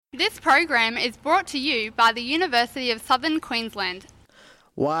This program is brought to you by the University of Southern Queensland.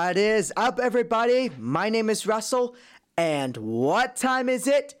 What is up, everybody? My name is Russell, and what time is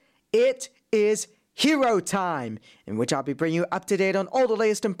it? It is Hero Time, in which I'll be bringing you up to date on all the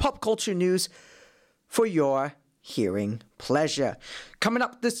latest in pop culture news for your hearing pleasure. Coming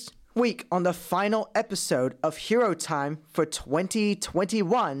up this week on the final episode of Hero Time for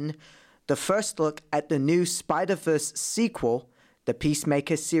 2021, the first look at the new Spider-Verse sequel. The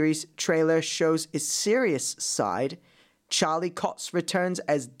Peacemaker series trailer shows its serious side. Charlie Cox returns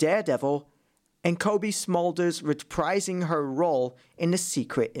as Daredevil, and Cobie Smulders reprising her role in the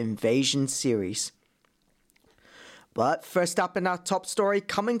Secret Invasion series. But first up in our top story,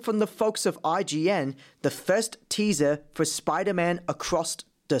 coming from the folks of IGN, the first teaser for Spider-Man Across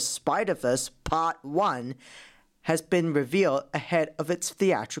the Spider-Verse Part 1 has been revealed ahead of its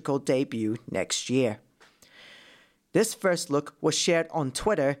theatrical debut next year. This first look was shared on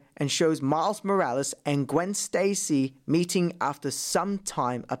Twitter and shows Miles Morales and Gwen Stacy meeting after some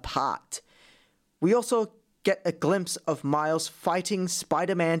time apart. We also get a glimpse of Miles fighting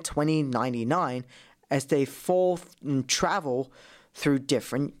Spider-Man 2099 as they fall and travel through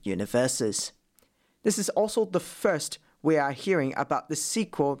different universes. This is also the first we are hearing about the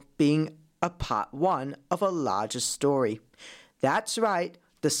sequel being a part 1 of a larger story. That's right,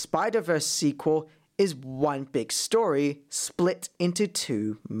 the Spider-Verse sequel is one big story split into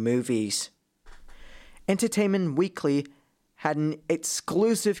 2 movies. Entertainment Weekly had an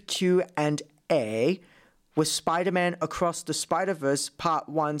exclusive Q&A with Spider-Man Across the Spider-Verse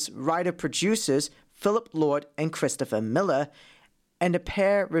Part 1's writer-producers Philip Lord and Christopher Miller, and the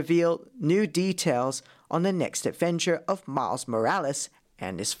pair revealed new details on the next adventure of Miles Morales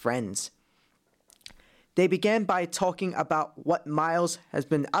and his friends. They began by talking about what Miles has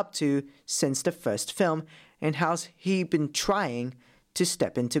been up to since the first film and how he's been trying to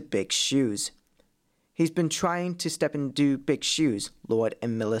step into big shoes. He's been trying to step into big shoes, Lord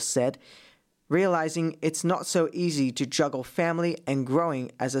and Miller said, realizing it's not so easy to juggle family and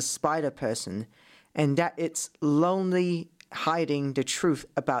growing as a spider person, and that it's lonely hiding the truth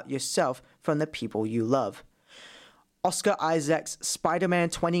about yourself from the people you love. Oscar Isaac's Spider-Man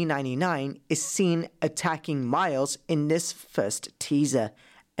 2099 is seen attacking Miles in this first teaser,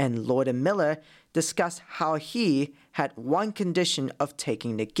 and Lord and Miller discuss how he had one condition of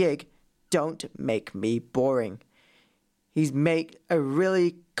taking the gig: don't make me boring. He's made a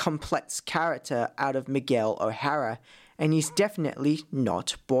really complex character out of Miguel O'Hara, and he's definitely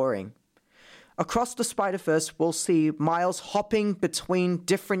not boring. Across the Spider-Verse, we'll see Miles hopping between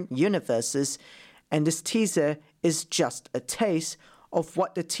different universes, and this teaser is just a taste of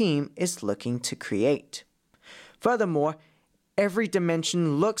what the team is looking to create. Furthermore, every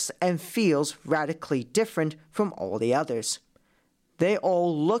dimension looks and feels radically different from all the others. They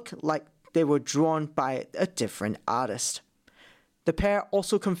all look like they were drawn by a different artist. The pair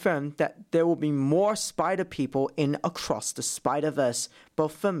also confirmed that there will be more spider people in Across the Spider-Verse,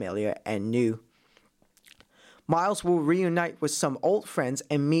 both familiar and new. Miles will reunite with some old friends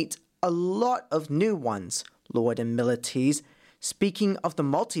and meet a lot of new ones, Lord and Miller teased. Speaking of the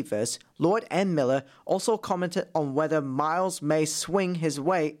multiverse, Lord and Miller also commented on whether Miles may swing his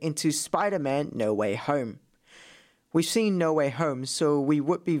way into Spider-Man No Way Home. We've seen No Way Home, so we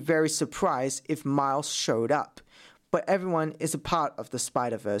would be very surprised if Miles showed up. But everyone is a part of the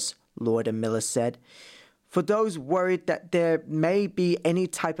Spider-Verse, Lord and Miller said. For those worried that there may be any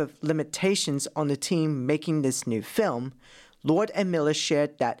type of limitations on the team making this new film, Lord and Miller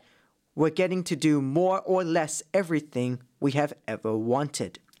shared that we're getting to do more or less everything we have ever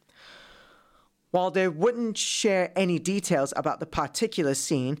wanted. While they wouldn't share any details about the particular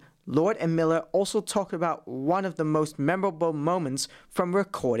scene, Lord and Miller also talked about one of the most memorable moments from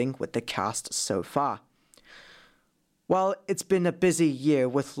recording with the cast so far. Well, it's been a busy year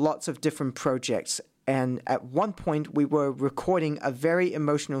with lots of different projects, and at one point we were recording a very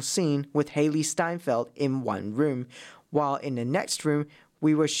emotional scene with Haley Steinfeld in one room, while in the next room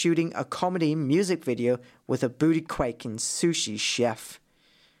we were shooting a comedy music video with a booty-quaking sushi chef.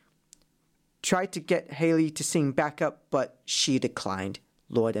 Tried to get Haley to sing backup, but she declined,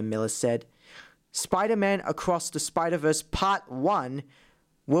 Lord and Miller said. Spider-Man Across the Spider-Verse Part 1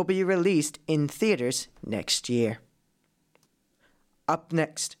 will be released in theaters next year. Up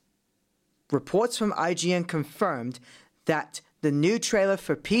next, reports from IGN confirmed that the new trailer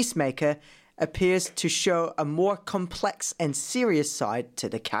for Peacemaker appears to show a more complex and serious side to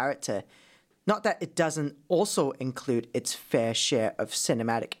the character. Not that it doesn't also include its fair share of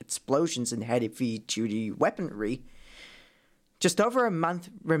cinematic explosions and heavy-duty weaponry. Just over a month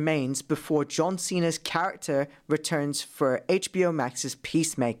remains before John Cena's character returns for HBO Max's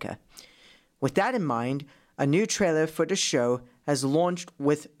Peacemaker. With that in mind, a new trailer for the show has launched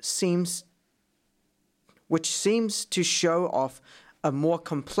which seems to show off a more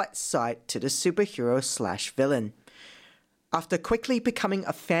complex side to the superhero/villain. After quickly becoming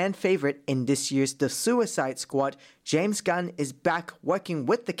a fan favorite in this year's The Suicide Squad, James Gunn is back working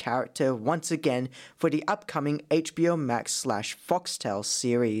with the character once again for the upcoming HBO Max/Foxtel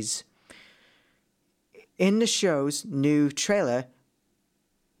series. In the show's new trailer,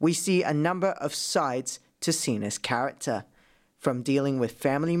 we see a number of sides to Cena's character, from dealing with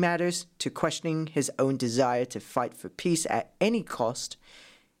family matters to questioning his own desire to fight for peace at any cost.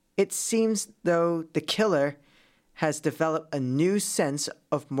 It seems though the killer has developed a new sense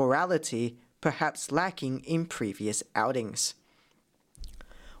of morality, perhaps lacking in previous outings.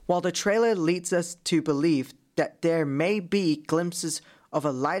 While the trailer leads us to believe that there may be glimpses of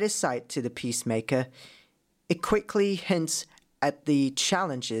a lighter side to the Peacemaker, it quickly hints at the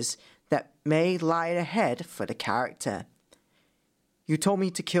challenges that may lie ahead for the character. "You told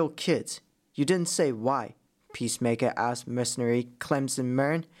me to kill kids. You didn't say why," Peacemaker asked mercenary Clemson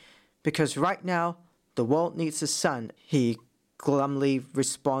Mern. "Because right now, the world needs a son," he glumly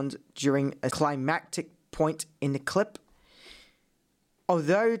responds during a climactic point in the clip.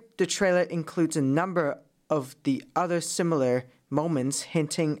 Although the trailer includes a number of the other similar moments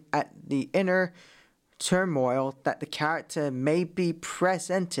hinting at the inner turmoil that the character may be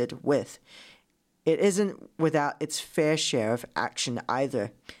presented with, it isn't without its fair share of action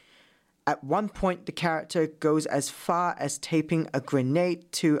either. At one point, the character goes as far as taping a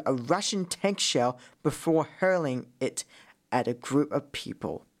grenade to a Russian tank shell before hurling it at a group of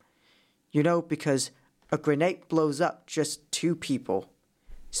people. Because a grenade blows up just 2 people.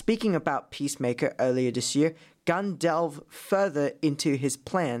 Speaking about Peacemaker earlier this year, Gunn delved further into his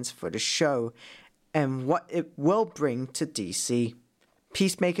plans for the show and what it will bring to DC.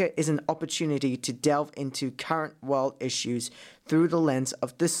 Peacemaker is an opportunity to delve into current world issues through the lens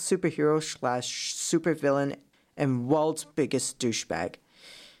of this superhero/supervillain and world's biggest douchebag,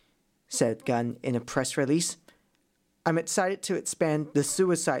 said Gunn in a press release. "I'm excited to expand the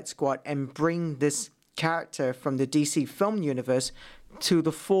Suicide Squad and bring this character from the DC film universe to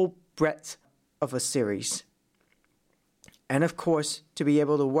the full breadth of a series. And of course, to be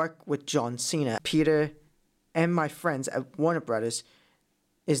able to work with John Cena, Peter, and my friends at Warner Brothers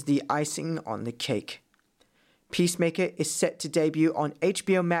is the icing on the cake." Peacemaker is set to debut on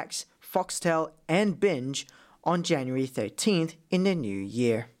HBO Max, Foxtel, and Binge on January 13th in the new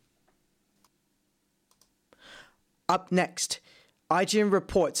year. Up next, IGN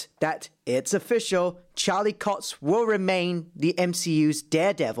reports that it's official, Charlie Cox will remain the MCU's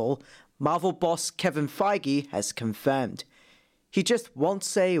Daredevil, Marvel boss Kevin Feige has confirmed. He just won't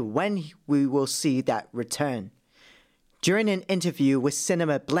say when we will see that return. During an interview with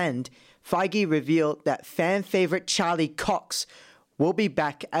Cinema Blend, Feige revealed that fan favorite Charlie Cox will be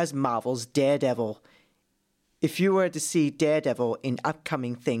back as Marvel's Daredevil. If you were to see Daredevil in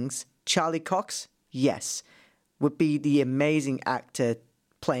upcoming things, Charlie Cox, yes, would be the amazing actor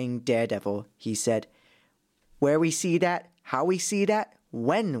playing Daredevil, he said. Where we see that, how we see that,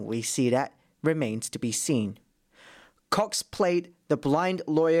 when we see that, remains to be seen. Cox played the blind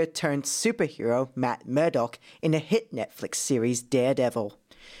lawyer turned superhero Matt Murdock in the hit Netflix series Daredevil.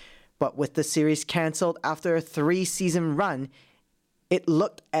 But with the series cancelled after a 3-season run, it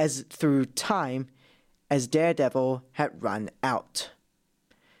looked as through time as Daredevil had run out.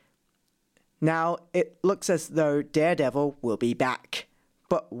 Now it looks as though Daredevil will be back.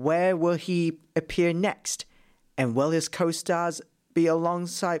 But where will he appear next? And will his co-stars be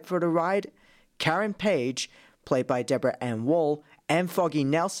alongside for the ride? Karen Page, played by Deborah Ann Woll, and Foggy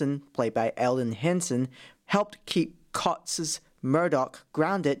Nelson, played by Eldon Henson, helped keep Cox's Murdoch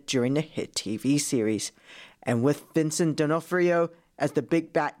grounded during the hit TV series. And with Vincent D'Onofrio as the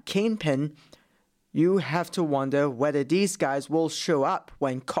big bad Kingpin, you have to wonder whether these guys will show up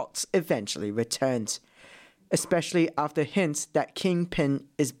when Cox eventually returns, especially after hints that Kingpin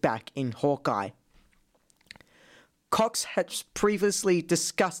is back in Hawkeye. Cox has previously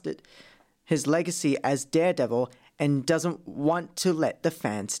discussed his legacy as Daredevil and doesn't want to let the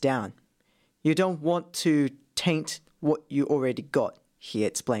fans down. "You don't want to taint what you already got," he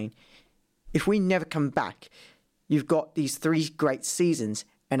explained. "If we never come back, you've got these 3 great seasons,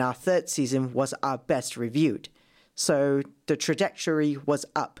 and our 3rd season was our best reviewed. So the trajectory was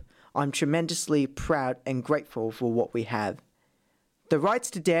up. I'm tremendously proud and grateful for what we have." The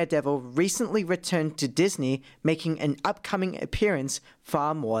rights to Daredevil recently returned to Disney, making an upcoming appearance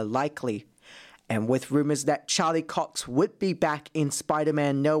far more likely. And with rumors that Charlie Cox would be back in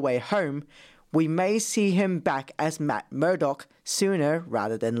Spider-Man No Way Home, we may see him back as Matt Murdock sooner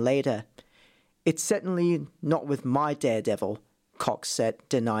rather than later. It's certainly not with my Daredevil, Cox said,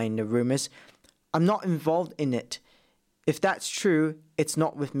 denying the rumors. I'm not involved in it. If that's true, it's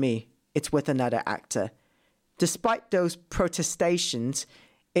not with me. It's with another actor. Despite those protestations,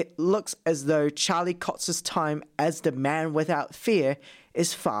 it looks as though Charlie Cox's time as the Man Without Fear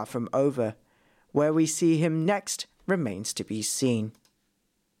is far from over. Where we see him next remains to be seen.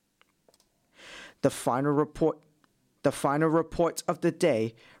 The final reports of the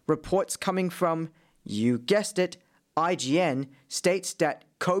day, reports coming from, you guessed it, IGN, states that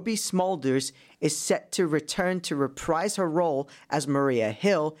Cobie Smulders is set to return to reprise her role as Maria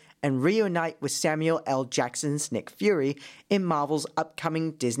Hill and reunite with Samuel L. Jackson's Nick Fury in Marvel's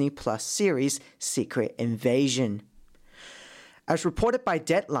upcoming Disney Plus series Secret Invasion. As reported by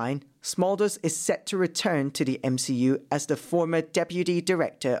Deadline, Smulders is set to return to the MCU as the former deputy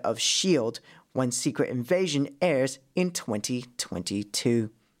director of S.H.I.E.L.D. when Secret Invasion airs in 2022.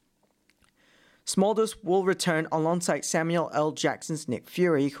 Smulders will return alongside Samuel L. Jackson's Nick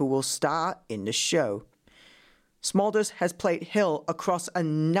Fury, who will star in the show. Smulders has played Hill across a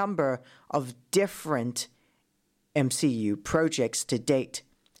number of different MCU projects to date.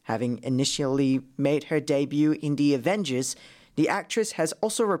 Having initially made her debut in The Avengers, the actress has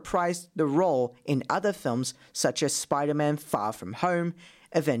also reprised the role in other films such as Spider-Man Far From Home,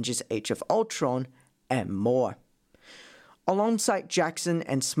 Avengers Age of Ultron, and more. Alongside Jackson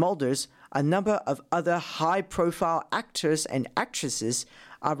and Smulders, a number of other high-profile actors and actresses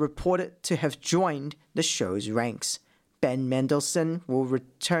are reported to have joined the show's ranks. Ben Mendelsohn will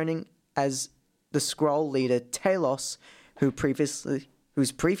returning as the Skrull leader Talos,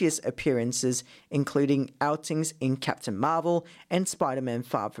 whose previous appearances including outings in Captain Marvel and Spider-Man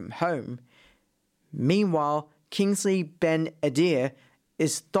Far From Home. Meanwhile, Kingsley Ben-Adir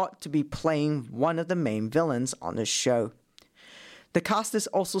is thought to be playing one of the main villains on the show. The cast is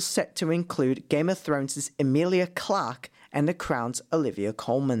also set to include Game of Thrones' Emilia Clarke and The Crown's Olivia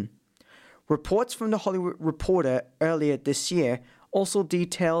Colman. Reports from The Hollywood Reporter earlier this year also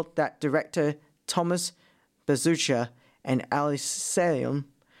detailed that director Thomas Bezucha and Alice Salem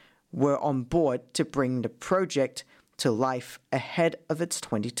were on board to bring the project to life ahead of its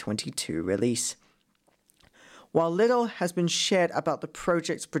 2022 release. While little has been shared about the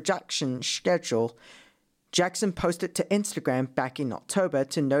project's production schedule, Jackson posted to Instagram back in October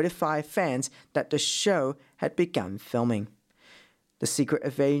to notify fans that the show had begun filming. The Secret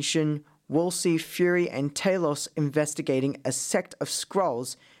Invasion will see Fury and Talos investigating a sect of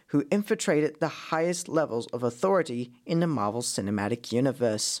Skrulls who infiltrated the highest levels of authority in the Marvel Cinematic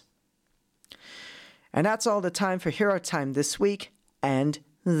Universe. And that's all the time for Hero Time this week and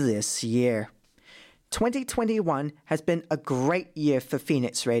this year. 2021 has been a great year for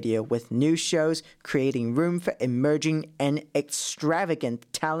Phoenix Radio, with new shows creating room for emerging and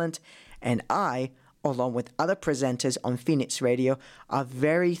extravagant talent, and I, along with other presenters on Phoenix Radio, are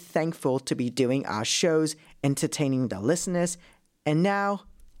very thankful to be doing our shows, entertaining the listeners, and now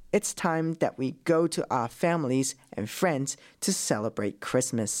it's time that we go to our families and friends to celebrate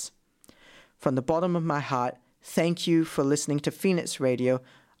Christmas. From the bottom of my heart, thank you for listening to Phoenix Radio,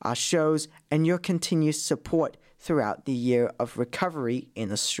 our shows, and your continued support throughout the year of recovery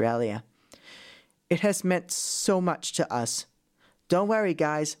in Australia. It has meant so much to us. Don't worry,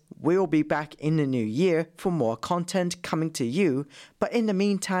 guys, we'll be back in the new year for more content coming to you, but in the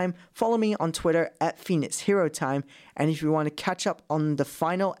meantime, follow me on Twitter at Phoenix Hero Time, and if you want to catch up on the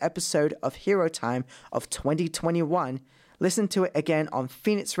final episode of Hero Time of 2021, listen to it again on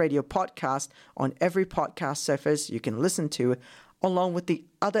Phoenix Radio Podcast on every podcast service you can listen to, along with the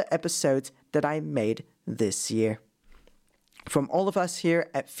other episodes that I made this year. From all of us here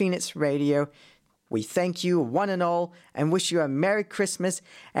at Phoenix Radio, we thank you one and all and wish you a Merry Christmas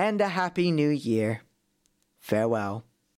and a Happy New Year. Farewell.